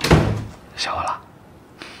来了？想我了？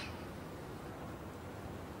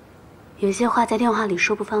有些话在电话里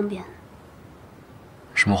说不方便。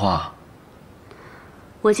什么话？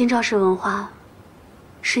我进赵氏文化，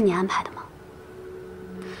是你安排的吗？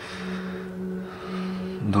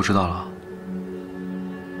你都知道了。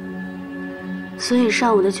所以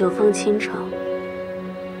上午的九凤倾城，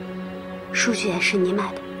数据也是你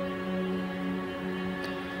买的。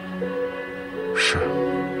是。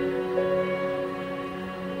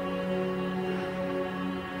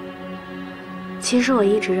其实我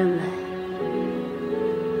一直认为，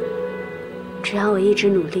只要我一直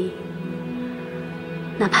努力，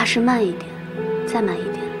哪怕是慢一点，再慢一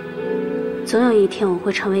点，总有一天我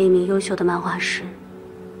会成为一名优秀的漫画师，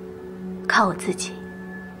靠我自己。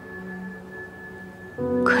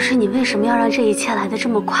可是你为什么要让这一切来得这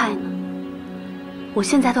么快呢？我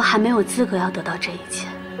现在都还没有资格要得到这一切。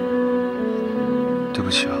对不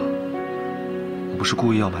起啊，我不是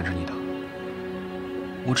故意要瞒着你的。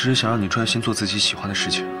我只是想让你专心做自己喜欢的事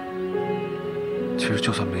情。其实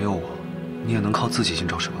就算没有我，你也能靠自己进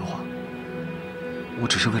赵氏文化。我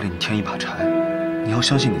只是为了你添一把柴，你要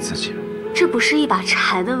相信你自己。这不是一把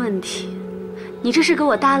柴的问题，你这是给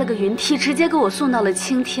我搭了个云梯，直接给我送到了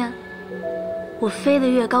青天。我飞得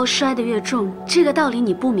越高，摔得越重，这个道理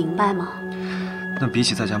你不明白吗？那比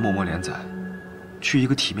起在家默默连载，去一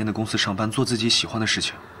个体面的公司上班，做自己喜欢的事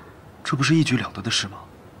情，这不是一举两得的事吗？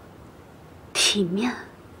体面。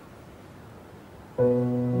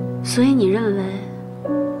所以你认为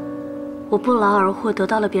我不劳而获得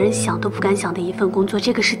到了别人想都不敢想的一份工作，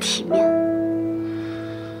这个是体面？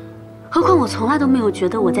何况我从来都没有觉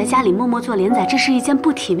得我在家里默默做连载，这是一件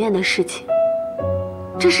不体面的事情，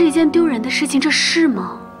这是一件丢人的事情，这是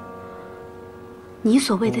吗？你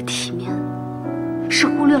所谓的体面，是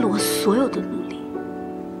忽略了我所有的努力。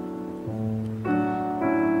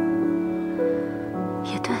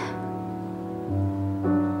也对，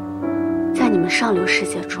在你们上流世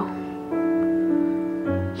界中，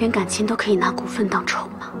连感情都可以拿股份当筹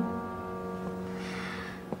码。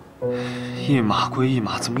一码归一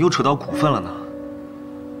码，怎么又扯到股份了呢？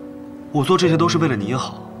我做这些都是为了你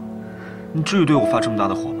好，你至于对我发这么大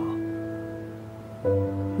的火吗？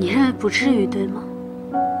你认为不至于，对吗？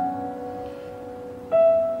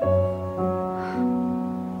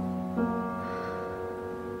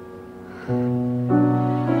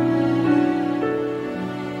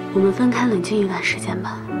我们分开冷静一段时间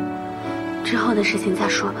吧，之后的事情再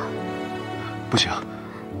说吧。不行，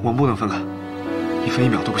我们不能分开，一分一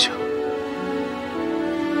秒都不行。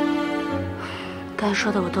该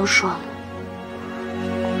说的我都说了。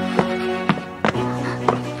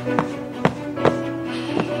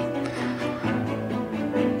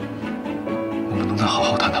我们能再好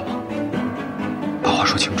好谈谈吗？把话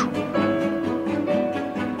说清楚。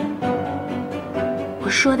我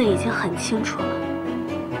说的已经很清楚了，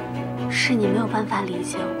是你没有办法理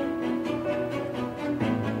解我。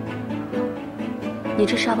你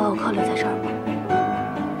这是要把我扣留在这儿吗？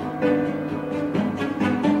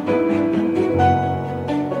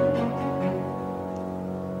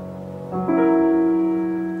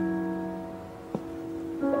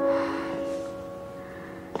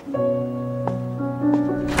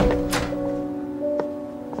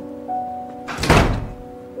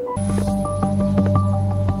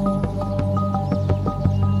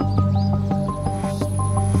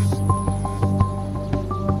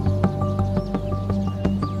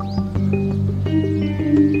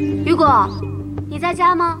雨果，你在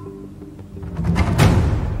家吗？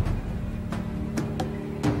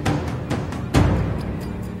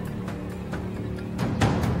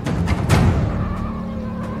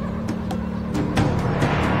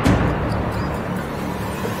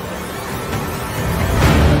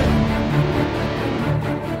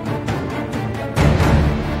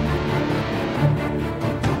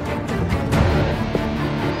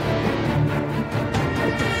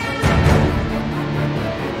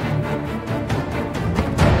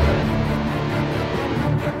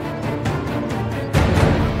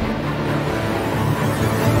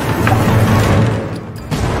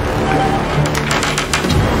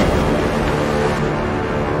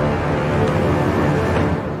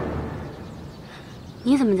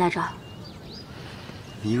你怎么在这儿？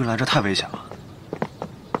你一个人来这太危险了。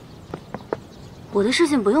我的事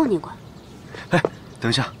情不用你管。哎，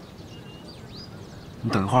等一下，你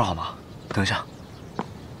等一会儿好吗？等一下。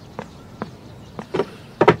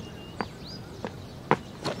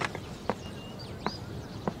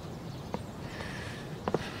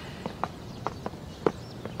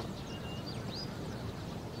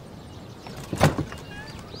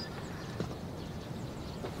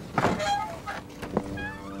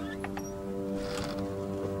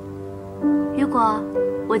雨果，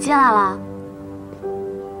我进来了。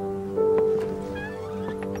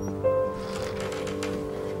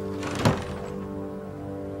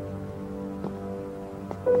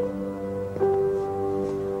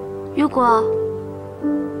雨果，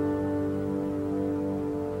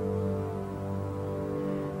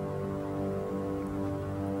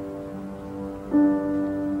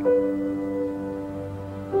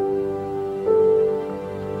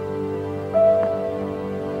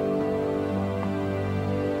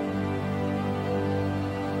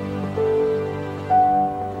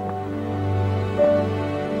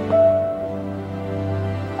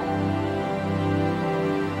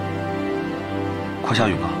快下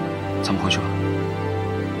雨了，咱们回去吧。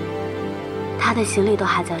他的行李都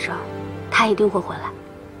还在这儿，他一定会回来。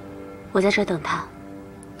我在这儿等他。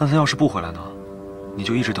那他要是不回来呢？你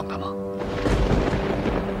就一直等他吗？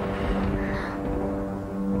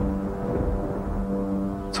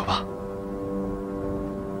走吧。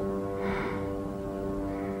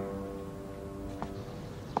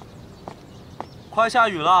快下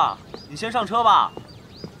雨了，你先上车吧。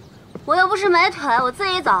我又不是没腿，我自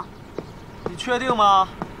己走。你确定吗？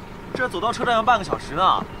这走到车站要半个小时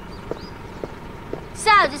呢。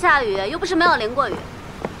下雨就下雨，又不是没有淋过雨。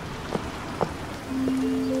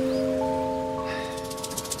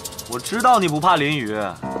我知道你不怕淋雨，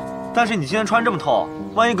但是你今天穿这么透，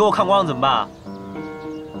万一给我看光了怎么办？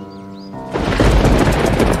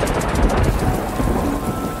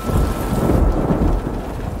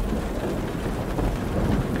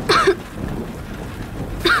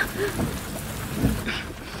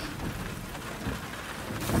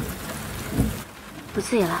我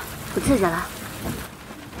自己来，我自己来。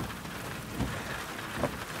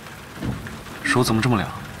手怎么这么凉？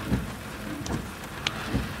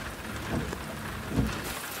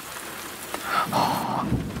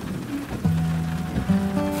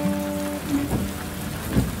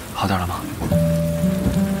好点了吗？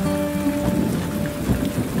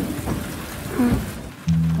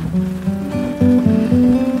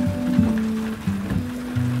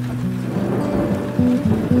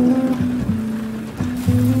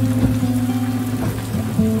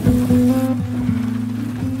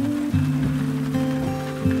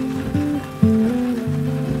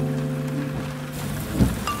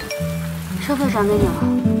车费转给你了。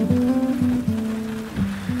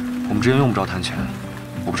我们之间用不着谈钱，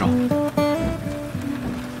我不收。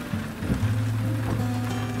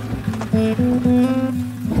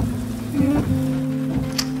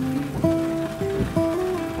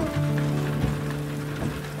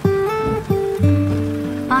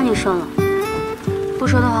帮你收了，不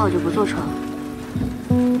收的话我就不坐车了。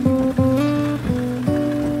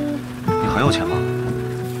你很有钱吗？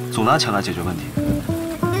总拿钱来解决问题。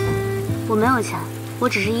我没有钱，我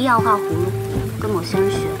只是依样画葫芦，跟某些人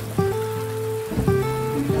学的。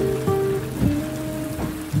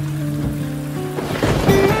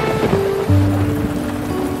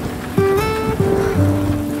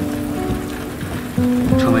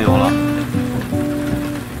车没油了，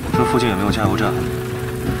这附近也没有加油站，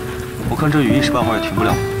我看这雨一时半会儿也停不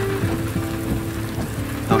了。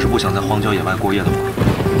要是不想在荒郊野外过夜的话，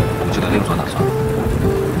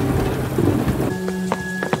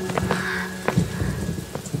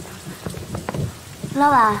老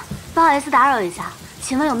板，不好意思打扰一下，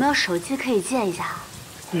请问有没有手机可以借一下？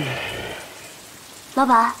老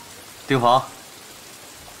板，订房。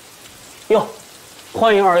哟，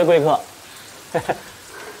欢迎二位贵客。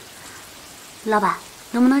老板，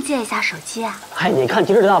能不能借一下手机啊？哎，你看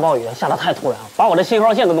今儿这大暴雨下得太突然了，把我这信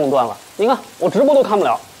号线都弄断了。你看我直播都看不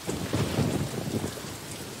了。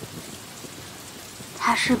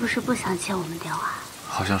他是不是不想接我们电话？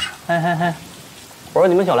好像是。嘿，我说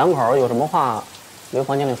你们小两口有什么话，留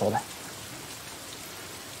房间里说呗。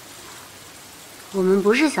我们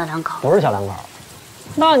不是小两口。不是小两口，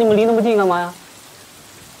那你们离那么近干嘛呀？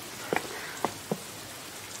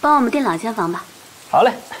帮我们订2间房吧。好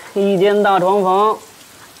嘞，1间大床房。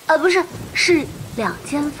不是，是2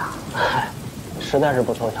间房。嗨，实在是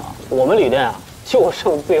不凑巧，我们旅店啊就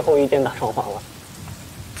剩最后1间大床房了。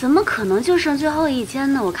怎么可能就剩最后1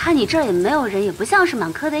间呢？我看你这儿也没有人，也不像是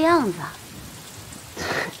满客的样子啊。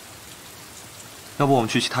要不我们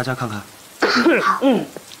去他家看看？好，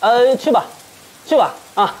去吧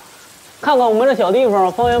啊，看看我们这小地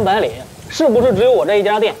方方圆百里是不是只有我这一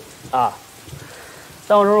家店啊？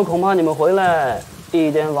到时候恐怕你们回来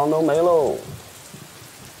1间房都没喽。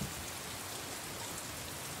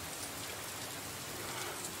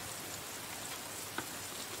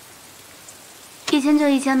1间就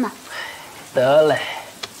1间吧。得嘞。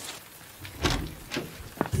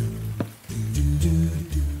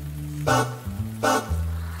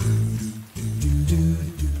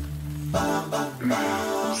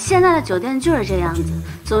现在的酒店就是这样子，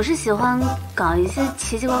总是喜欢搞一些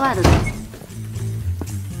奇奇怪怪的东西。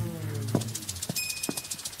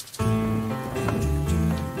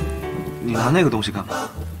你拿那个东西干嘛？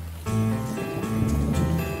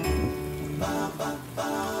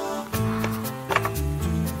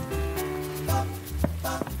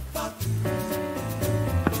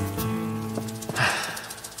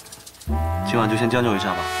今晚就先将就一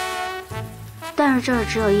下吧。但是这儿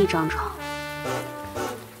只有1张床。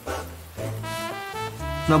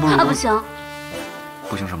那不如不行。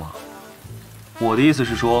不行什么？我的意思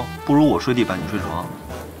是说，不如我睡地板，你睡床。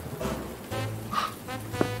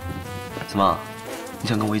怎么？你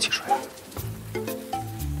想跟我一起睡？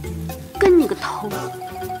跟你个头！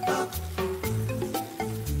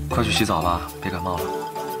快去洗澡吧，别感冒了。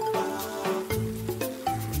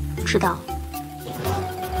知道。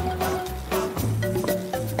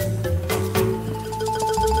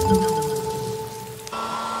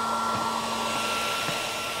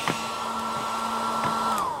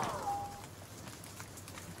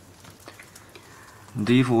你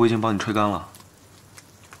的衣服我已经帮你吹干了。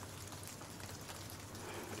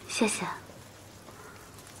谢谢。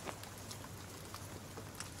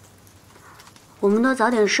我们都早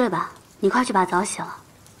点睡吧，你快去把澡洗了。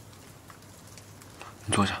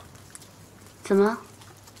你坐下。怎么了？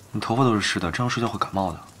你头发都是湿的，这样睡觉会感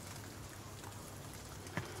冒的。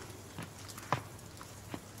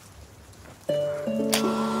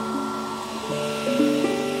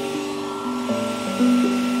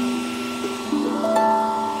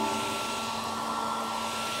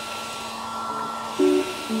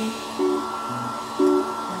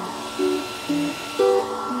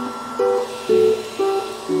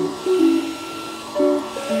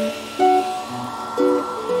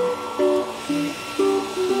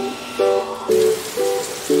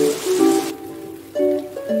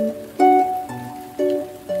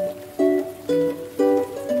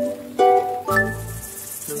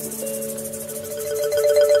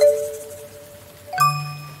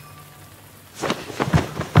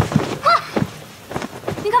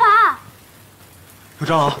有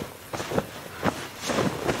蟑螂！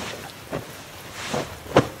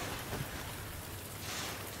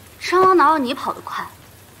蟑螂哪有你跑得快？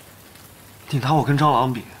你拿我跟蟑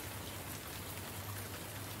螂比？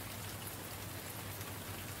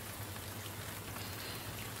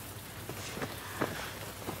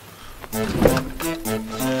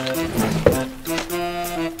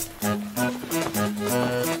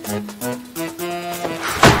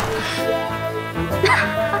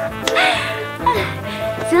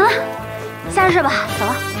行了，下去睡吧，走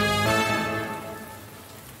了。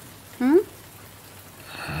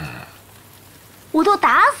我都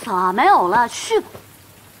打死了，没有了，去吧。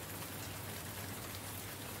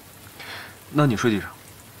那你睡地上。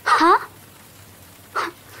啊？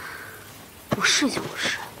我睡就我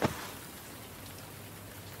睡。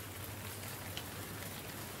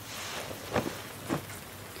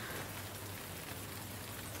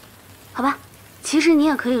好吧，其实你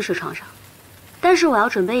也可以睡床上，但是我要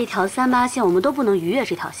准备一条38线，我们都不能逾越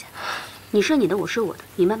这条线。你睡你的，我睡我的，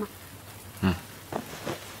明白吗？嗯。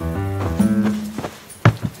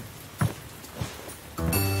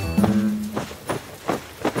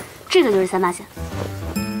这个就是三八线，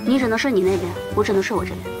你只能睡你那边，我只能睡我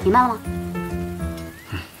这边，明白了吗？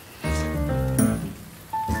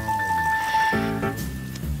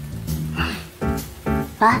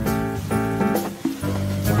晚安。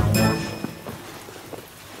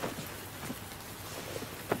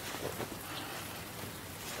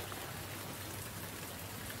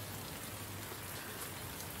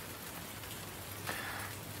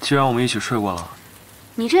既然我们一起睡过了，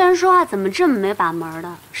你这人说话怎么这么没把门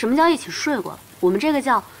的？什么叫一起睡过了？我们这个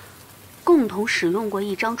叫共同使用过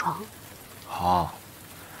一张床。好，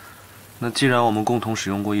那既然我们共同使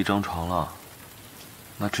用过一张床了，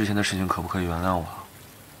那之前的事情可不可以原谅我？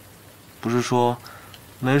不是说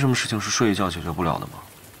没什么事情是睡一觉解决不了的吗？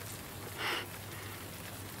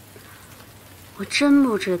我真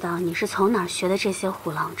不知道你是从哪儿学的这些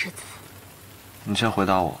虎狼之词。你先回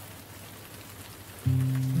答我。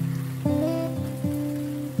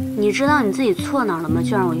你知道你自己错哪儿了吗？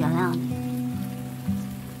就让我原谅你。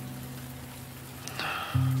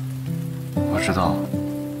我知道，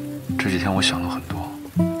这几天我想了很多。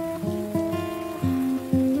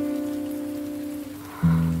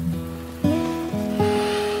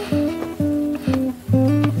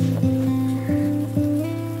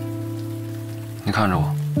你看着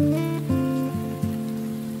我。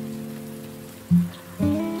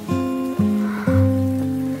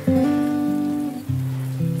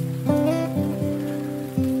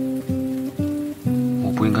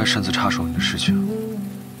擅自插手你的事情，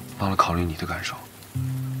忘了考虑你的感受。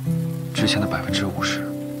之前的50%，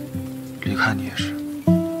离开你也是，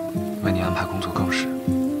为你安排工作更是。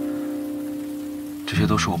这些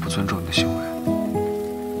都是我不尊重你的行为。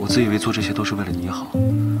我自以为做这些都是为了你好，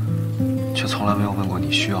却从来没有问过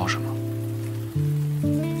你需要什么。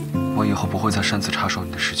我以后不会再擅自插手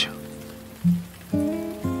你的事情，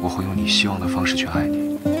我会用你希望的方式去爱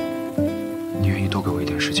你。你愿意多给我一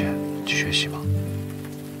点时间去学习吗？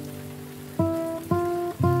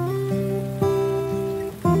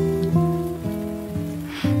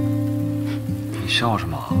笑什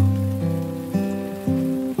么？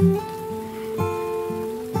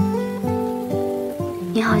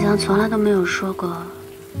你好像从来都没有说过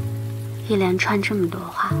一连串这么多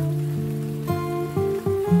话，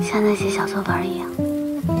像那些小作文一样。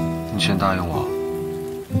你先答应我。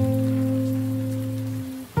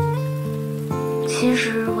其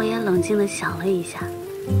实我也冷静地想了一下，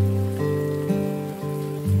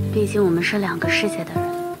毕竟我们是两个世界的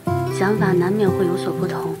人，想法难免会有所不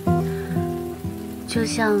同。就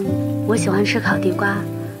像我喜欢吃烤地瓜，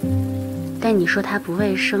但你说它不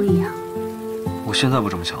卫生一样。我现在不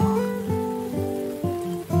这么想了。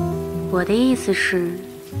我的意思是，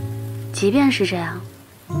即便是这样，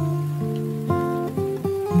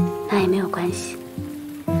那也没有关系。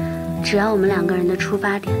只要我们两个人的出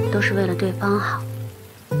发点都是为了对方好，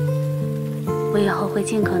我以后会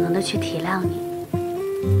尽可能的去体谅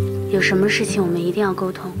你。有什么事情我们一定要沟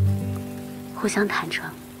通，互相坦诚，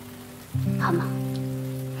好吗？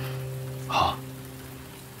好，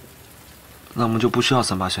那我们就不需要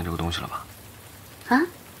38线这个东西了吧？啊？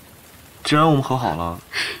既然我们和好了，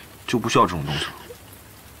就不需要这种东西了。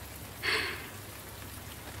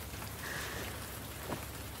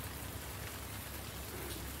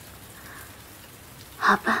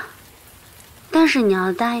好吧，但是你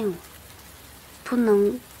要答应我，不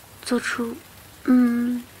能做出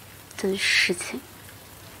的事情。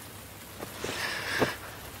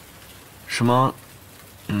什么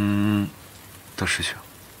的事情？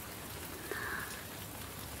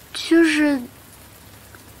就是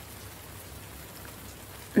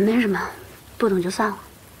没什么，不懂就算了。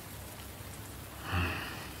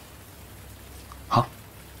好。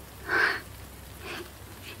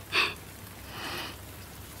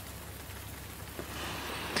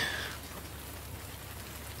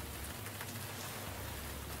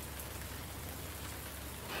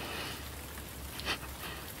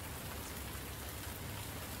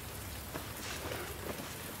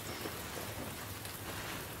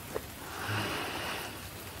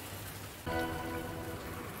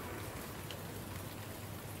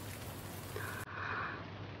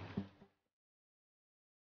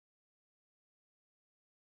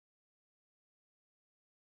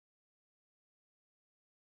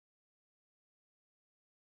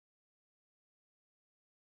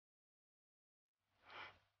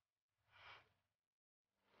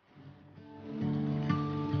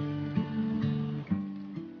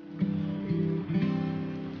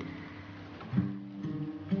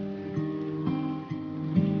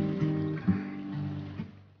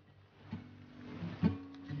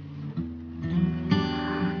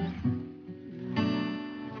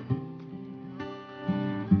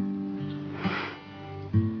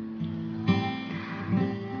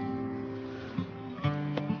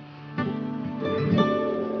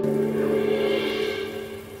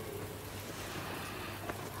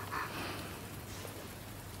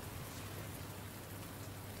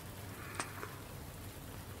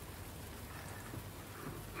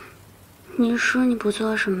你说你不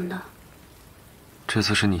做什么的？这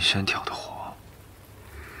次是你先挑的火。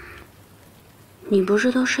你不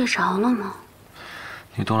是都睡着了吗？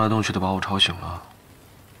你动来动去的，把我吵醒了。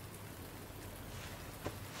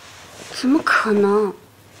怎么可能？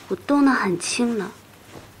我动得很轻呢。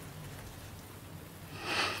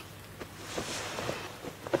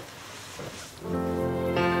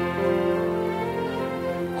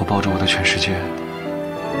我抱着我的全世界，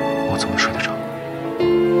我怎么睡得着？